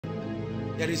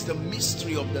There is the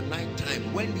mystery of the night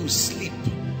time. When you sleep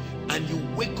and you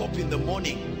wake up in the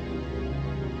morning,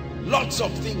 lots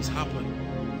of things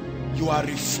happen. You are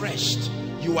refreshed.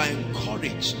 You are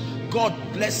encouraged. God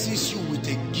blesses you with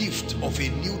a gift of a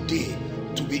new day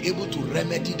to be able to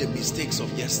remedy the mistakes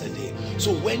of yesterday.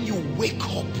 So when you wake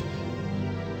up,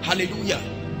 hallelujah,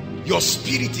 your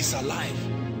spirit is alive.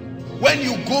 When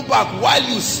you go back while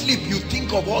you sleep, you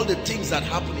think of all the things that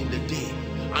happen in the day,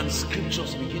 and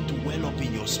scriptures begin to well up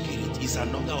in your spirit. It's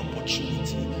another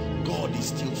opportunity. God is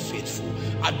still faithful.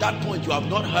 At that point, you have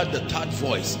not heard the third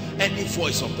voice, any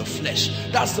voice of the flesh.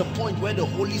 That's the point where the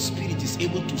Holy Spirit is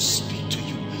able to speak to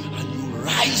you, and you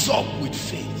rise up with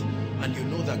faith, and you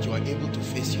know that you are able to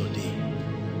face your day.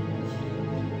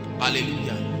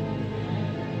 Hallelujah.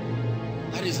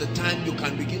 That is the time you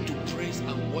can begin to praise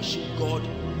and worship God,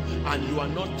 and you are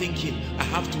not thinking, I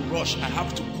have to rush, I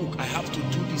have to cook, I have to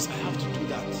do this, I have to do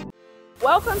that.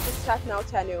 Welcome to StartNOW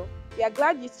Channel. We are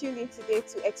glad you tuned in today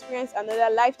to experience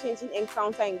another life-changing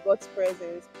encounter in God's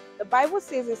presence. The Bible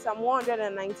says in Psalm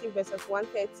 119 verses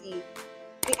 130,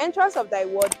 the entrance of thy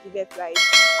word giveth light.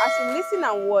 As you listen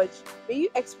and watch, may you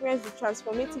experience the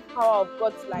transformative power of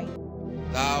God's light.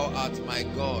 Thou art my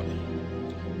God,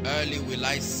 early will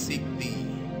I seek thee.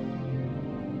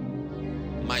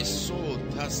 My soul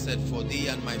thirsted for thee,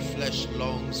 and my flesh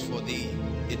longs for thee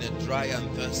in a dry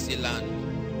and thirsty land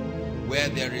where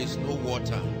there is no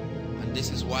water. And this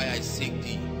is why I seek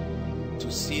thee,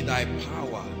 to see thy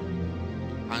power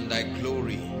and thy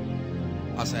glory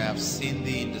as I have seen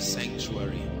thee in the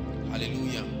sanctuary.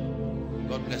 Hallelujah.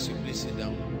 God bless you. Please sit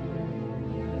down.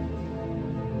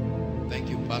 Thank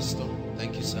you, Pastor.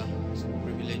 Thank you, sir. It's a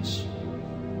privilege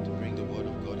to bring the word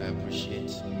of God. I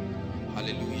appreciate.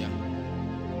 Hallelujah.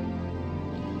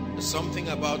 There's something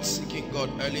about seeking God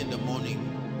early in the morning.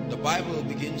 The Bible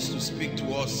begins to speak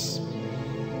to us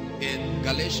in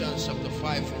Galatians chapter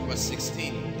 5 from verse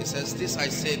 16. It says, this I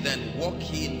say then, walk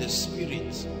ye in the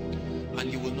spirit,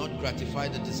 and you will not gratify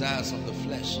the desires of the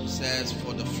flesh. It says,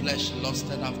 for the flesh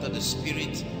lusted after the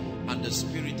spirit, and the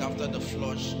spirit after the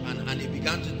flesh. And he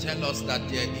began to tell us that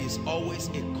there is always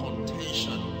a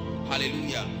contention,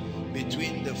 hallelujah,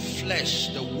 between the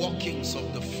flesh, the workings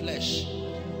of the flesh,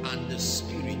 and the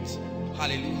spirit,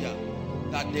 hallelujah,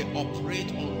 that they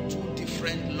operate on two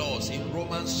different laws. In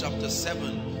Romans chapter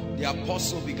 7, the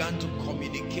apostle began to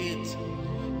communicate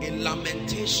in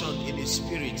lamentation in his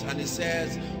spirit, and he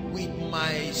says, with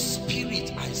my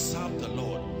spirit I serve the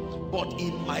Lord, but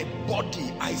in my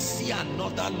body I see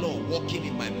another law working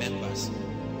in my members.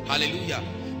 Hallelujah.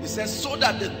 He says, so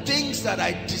that the things that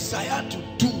I desire to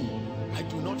do, I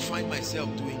do not find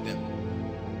myself doing them.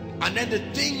 And then the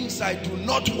things I do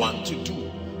not want to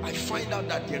do, I find out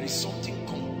that there is something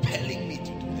compelling me to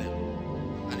do them.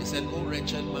 And he said, oh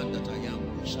wretched man that I am,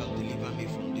 who shall deliver me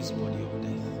from this body of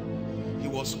death? He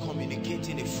was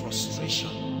communicating a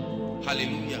frustration.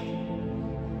 Hallelujah.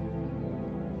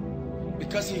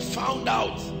 Because he found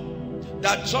out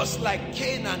that just like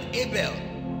Cain and Abel,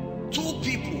 two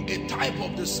people, a type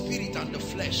of the spirit and the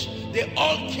flesh, they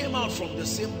all came out from the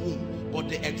same womb, but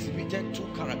they exhibited two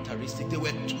characteristics. There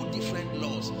were two different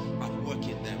laws at work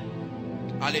in them.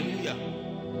 Hallelujah.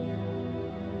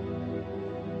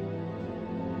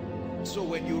 So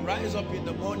when you rise up in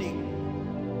the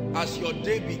morning, as your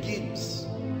day begins,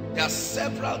 there are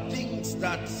several things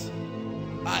that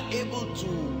are able to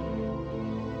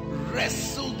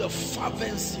wrestle the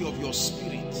fervency of your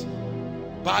spirit.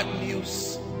 Bad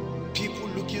news, people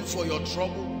looking for your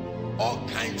trouble, all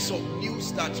kinds of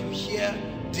news that you hear,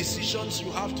 decisions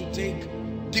you have to take,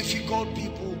 difficult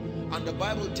people. And the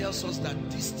Bible tells us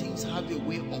that these things have a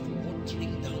way of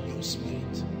watering down your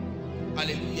spirit.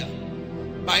 Hallelujah.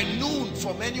 By noon,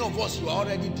 for many of us, you are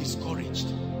already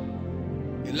discouraged.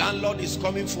 The landlord is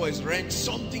coming for his rent.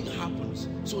 Something happens.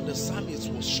 So the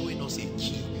psalmist was showing us a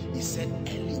key. He said,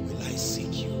 early will I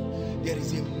seek you. There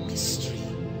is a mystery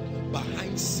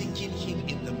behind seeking him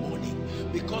in the morning,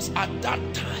 because at that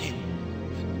time,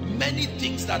 many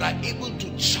things that are able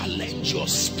to challenge your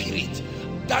spirit,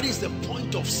 that is the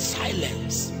point of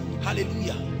silence.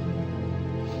 Hallelujah.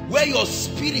 Where your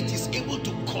spirit is able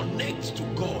to connect to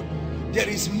God, there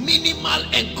is minimal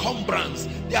encumbrance.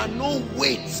 There are no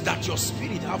weights that your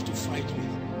spirit have to fight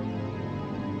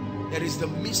with. There is the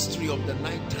mystery of the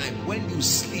night time. When you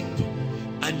sleep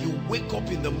and you wake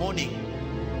up in the morning,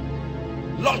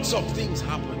 lots of things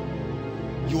happen.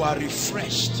 You are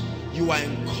refreshed. You are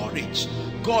encouraged.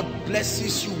 God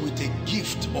blesses you with a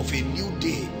gift of a new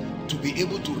day to be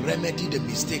able to remedy the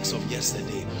mistakes of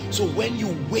yesterday. So when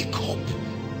you wake up,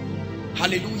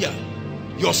 hallelujah,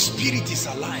 your spirit is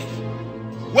alive.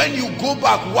 When you go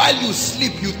back, while you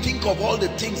sleep, you think of all the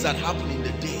things that happened in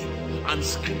the day, and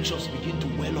scriptures begin to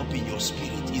well up in your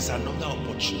spirit. It's another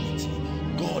opportunity.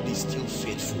 God is still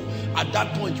faithful. At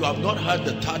that point, you have not heard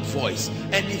the third voice,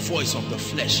 any voice of the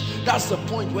flesh. That's the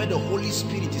point where the Holy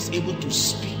Spirit is able to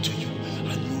speak to you,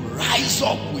 and you rise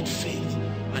up with faith,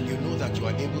 and you know that you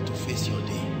are able to face your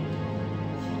day.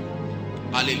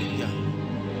 Hallelujah.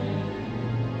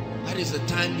 That is the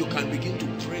time you can begin to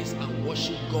praise and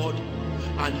worship God,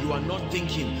 and you are not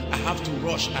thinking, I have to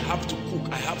rush, I have to cook,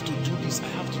 I have to do this, I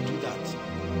have to do that.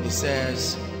 He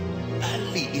says,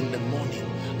 early in the morning,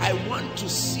 I want to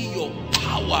see your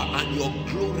power and your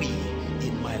glory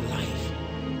in my life.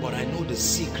 But I know the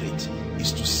secret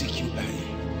is to seek you early.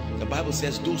 The Bible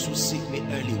says those who seek me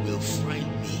early will find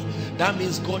me. That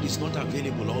means God is not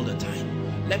available all the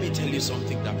time. Let me tell you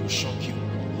something that will shock you.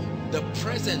 The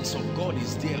presence of God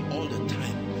is there all the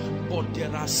time, but there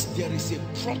is a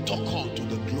protocol to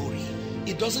the glory.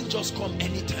 It doesn't just come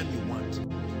anytime you want.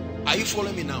 Are you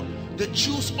following me now? The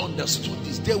Jews understood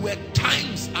this. There were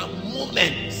times and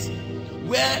moments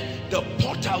where the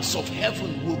portals of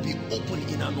heaven will be open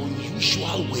in an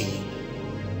unusual way.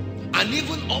 And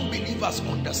even unbelievers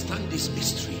understand this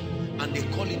mystery, and they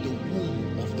call it the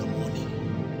womb of the morning.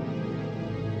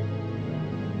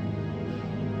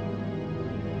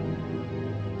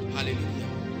 Hallelujah.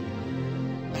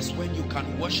 That's when you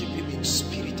can worship him in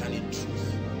spirit and in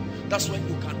truth. That's when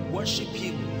you can worship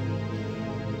him.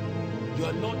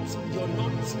 You're not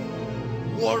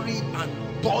worried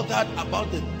and bothered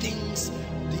about the things,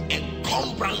 the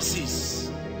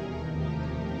encumbrances.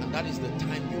 And that is the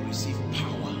time you receive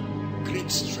power,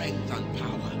 great strength and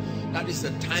power. That is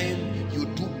the time you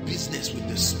do business with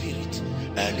the Spirit.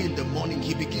 Early in the morning,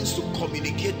 he begins to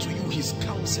communicate to you his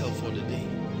counsel for the day.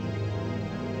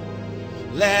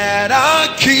 Let our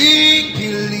King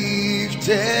be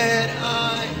lifted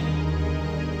high.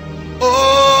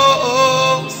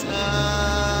 Oh, Hosanna.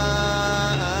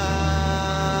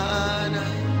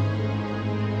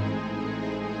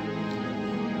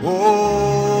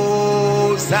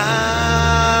 Hosanna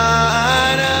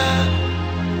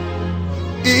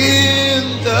in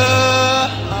the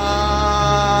highest.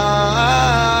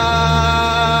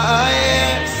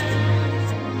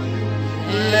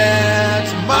 Let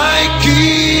my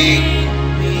King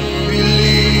be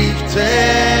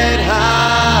lifted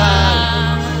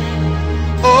high.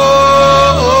 Oh,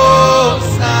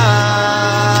 Hosanna.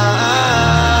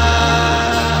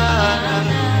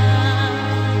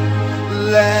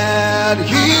 Let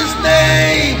his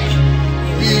name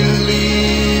be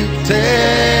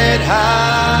lifted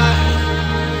high.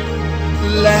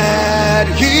 Let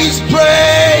his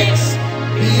praise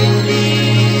be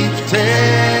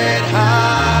lifted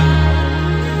high.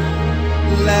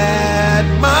 Let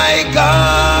my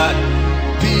God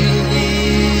be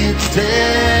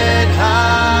lifted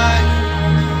high.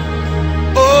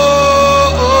 Oh,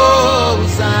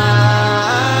 Hosanna.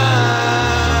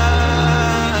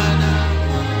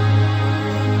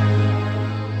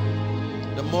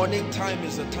 The morning time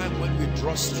is the time when we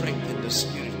draw strength in the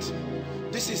spirit.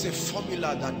 This is a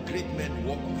formula that great men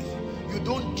walk with. You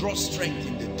don't draw strength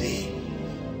in the day.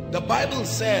 The Bible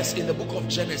says in the book of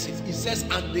Genesis, it says,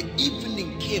 and the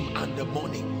evening came and the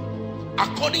morning.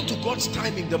 According to God's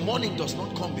timing, the morning does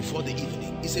not come before the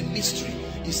evening. It's a mystery.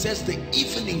 It says the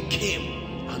evening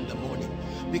came and the morning,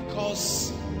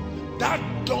 because that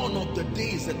dawn of the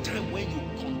day is the time when you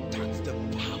contact the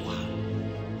power,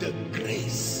 the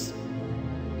grace.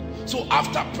 So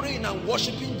after praying and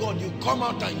worshiping God, you come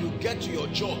out and you get to your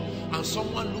job, and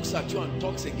someone looks at you and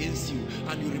talks against you,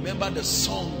 and you remember the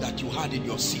song that you had in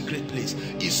your secret place.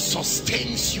 It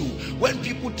sustains you. When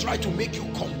people try to make you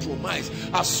compromise,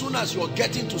 as soon as you're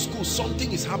getting to school,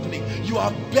 something is happening. You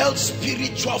have built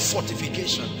spiritual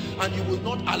fortification, and you will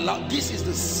not allow. This is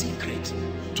the secret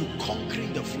to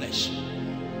conquering the flesh.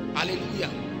 Hallelujah.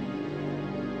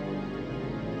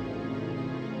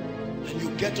 And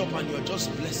you get up and you're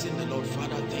just blessing the Lord.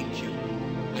 Father, thank you.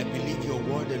 I believe your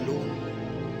word alone.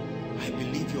 I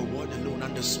believe your word alone.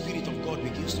 And the Spirit of God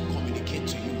begins to communicate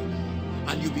to you.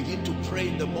 And you begin to pray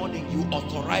in the morning. You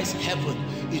authorize heaven.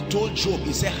 He told Job,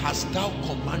 he said, hast thou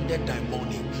commanded thy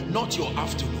morning? Not your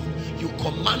afternoon. You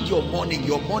command your morning.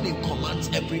 Your morning commands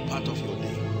every part of your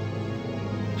day.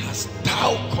 Hast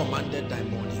thou commanded thy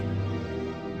morning?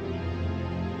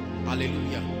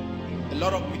 Hallelujah. A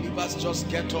lot of believers just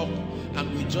get up and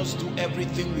we just do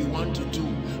everything we want to do,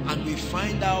 and we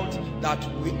find out that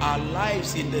our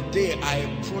lives in the day are a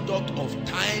product of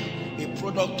time, a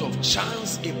product of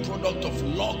chance, a product of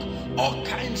luck, all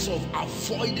kinds of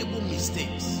avoidable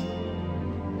mistakes.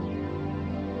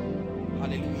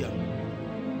 Hallelujah.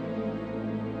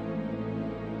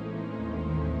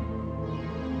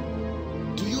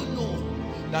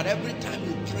 that every time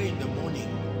you pray in the morning,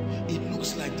 it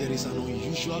looks like there is an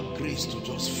unusual grace to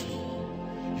just flow.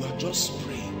 You are just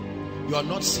praying. You are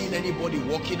not seeing anybody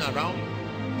walking around.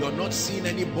 You are not seeing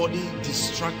anybody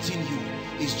distracting you.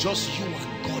 It's just you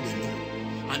and God alone.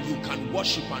 And you can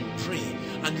worship and pray,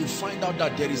 and you find out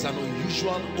that there is an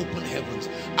unusual open heavens.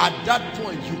 At that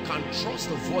point, you can trust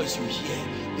the voice you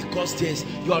hear, because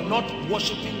you are not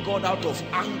worshiping God out of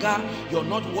anger. You're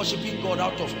not worshiping God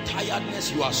out of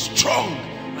tiredness. You are strong,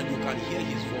 and you can hear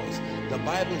his voice. The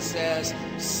Bible says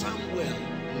Samuel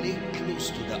lay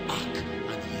close to the ark,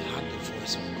 and he heard the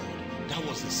voice of God. That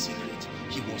was the secret.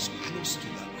 He was close to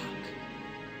the